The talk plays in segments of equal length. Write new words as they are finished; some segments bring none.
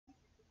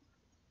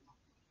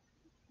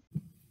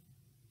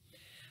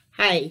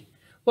Hi,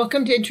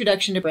 welcome to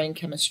Introduction to Brain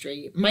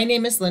Chemistry. My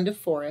name is Linda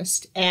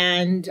Forrest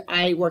and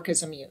I work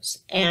as a muse.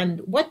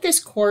 And what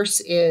this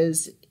course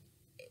is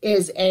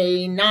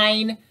a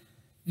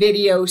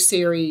 9-video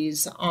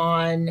series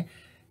on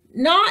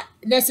not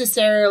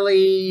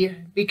necessarily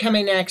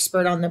becoming an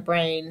expert on the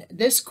brain.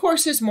 This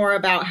course is more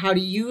about how to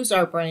use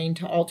our brain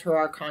to alter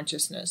our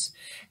consciousness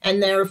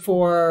and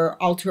therefore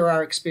alter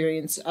our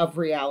experience of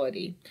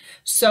reality.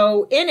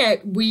 So in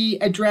it, we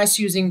address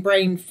using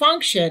brain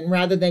function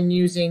rather than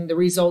using the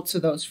results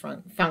of those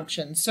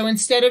functions. So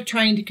instead of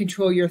trying to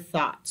control your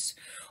thoughts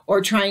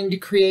or trying to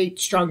create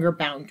stronger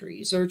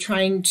boundaries or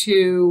trying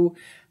to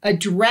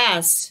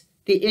address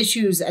the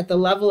issues at the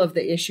level of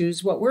the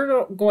issues, what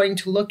we're going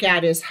to look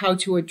at is how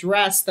to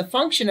address the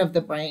function of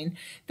the brain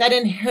that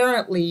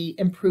inherently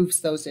improves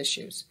those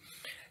issues.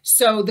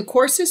 So the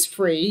course is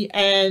free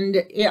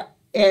and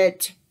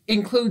it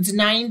includes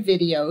 9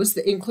 videos,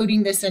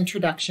 including this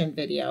introduction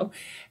video,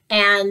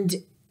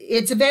 and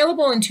it's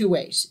available in 2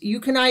 ways.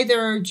 You can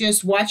either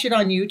just watch it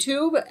on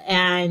YouTube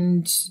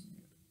and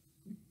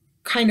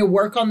kind of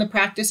work on the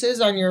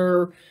practices on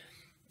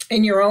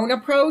in your own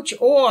approach,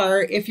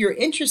 or if you're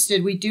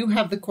interested, we do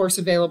have the course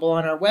available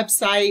on our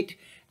website.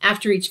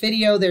 After each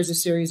video, there's a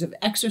series of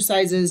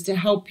exercises to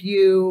help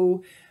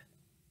you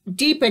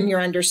deepen your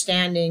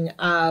understanding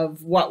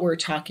of what we're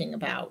talking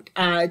about.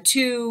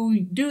 To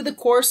do the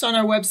course on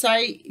our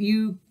website,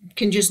 you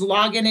can just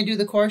log in and do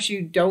the course.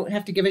 You don't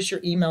have to give us your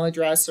email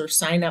address or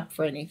sign up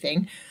for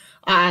anything.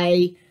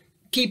 I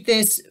keep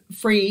this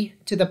free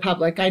to the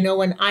public. I know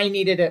when I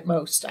needed it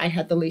most, I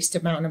had the least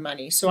amount of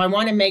money. So I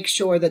want to make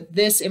sure that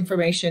this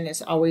information is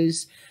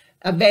always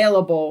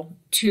available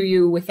to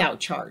you without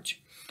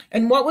charge.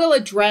 And what we'll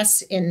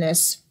address in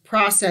this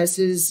process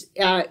is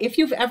if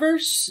you've ever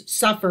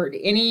suffered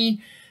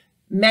any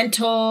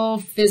mental,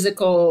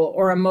 physical,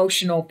 or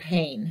emotional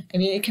pain. I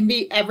mean, it can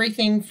be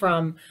everything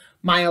from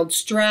mild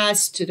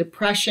stress to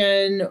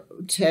depression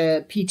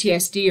to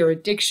PTSD or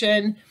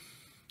addiction.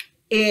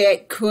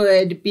 It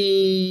could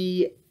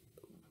be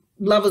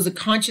levels of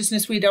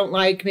consciousness we don't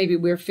like. Maybe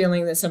we're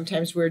feeling that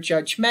sometimes we're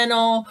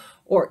judgmental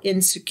or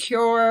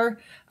insecure.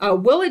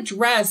 We'll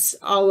address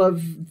all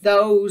of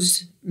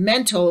those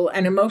mental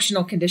and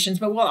emotional conditions,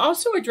 but we'll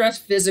also address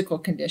physical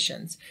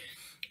conditions.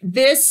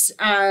 This,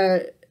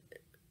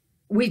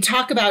 we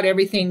talk about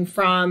everything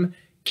from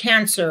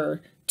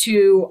cancer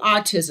to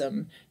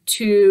autism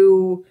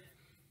to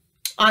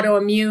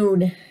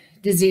autoimmune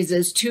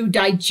diseases to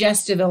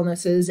digestive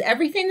illnesses,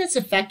 everything that's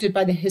affected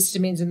by the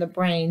histamines in the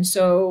brain.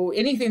 So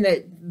anything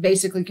that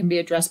basically can be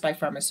addressed by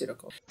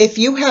pharmaceuticals. If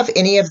you have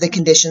any of the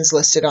conditions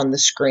listed on the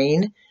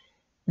screen,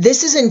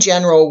 this is in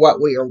general what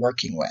we are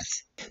working with.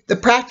 The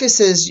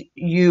practices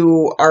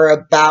you are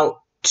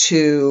about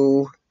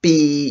to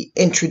be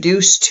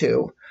introduced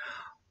to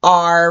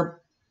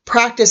are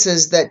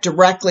practices that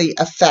directly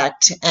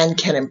affect and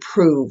can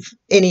improve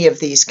any of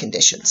these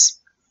conditions.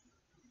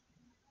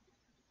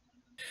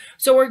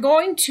 So we're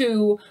going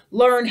to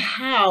learn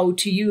how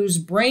to use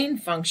brain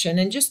function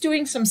and just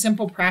doing some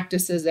simple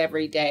practices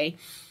every day.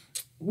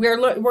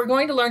 We're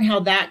going to learn how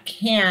that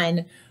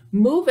can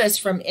move us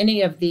from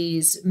any of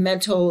these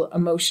mental,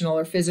 emotional,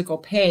 or physical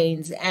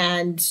pains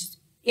and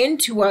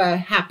into a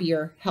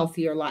happier,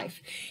 healthier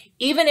life.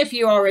 Even if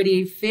you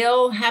already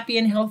feel happy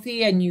and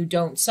healthy and you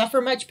don't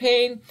suffer much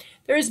pain,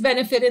 there is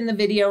benefit in the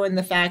video in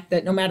the fact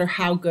that no matter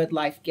how good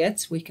life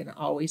gets, we can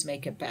always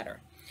make it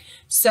better.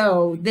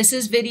 So this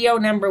is video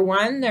number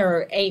 1. There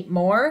are 8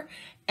 more,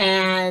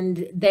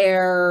 and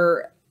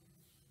they're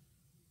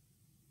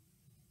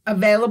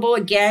available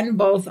again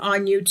both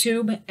on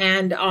YouTube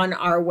and on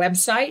our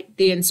website,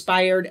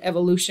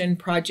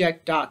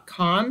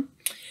 theinspiredevolutionproject.com.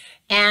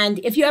 And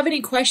if you have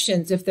any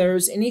questions, if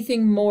there's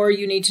anything more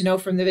you need to know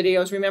from the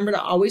videos, remember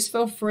to always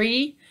feel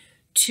free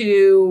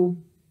to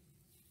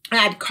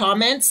add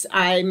comments.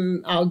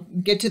 I'll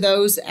get to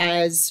those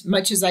as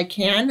much as I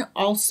can.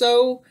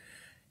 Also,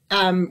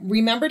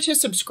 remember to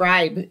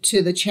subscribe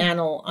to the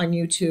channel on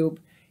YouTube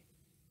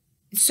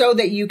so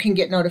that you can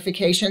get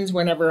notifications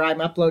whenever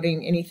I'm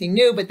uploading anything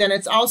new, but then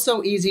it's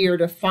also easier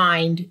to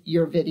find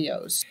your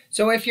videos.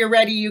 So if you're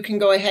ready, you can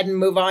go ahead and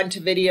move on to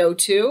video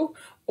 2,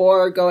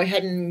 or go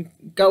ahead and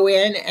go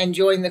in and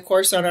join the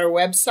course on our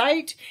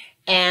website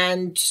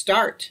and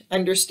start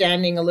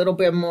understanding a little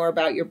bit more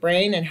about your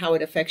brain and how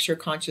it affects your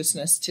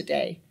consciousness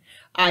today.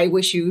 I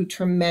wish you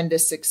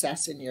tremendous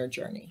success in your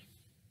journey.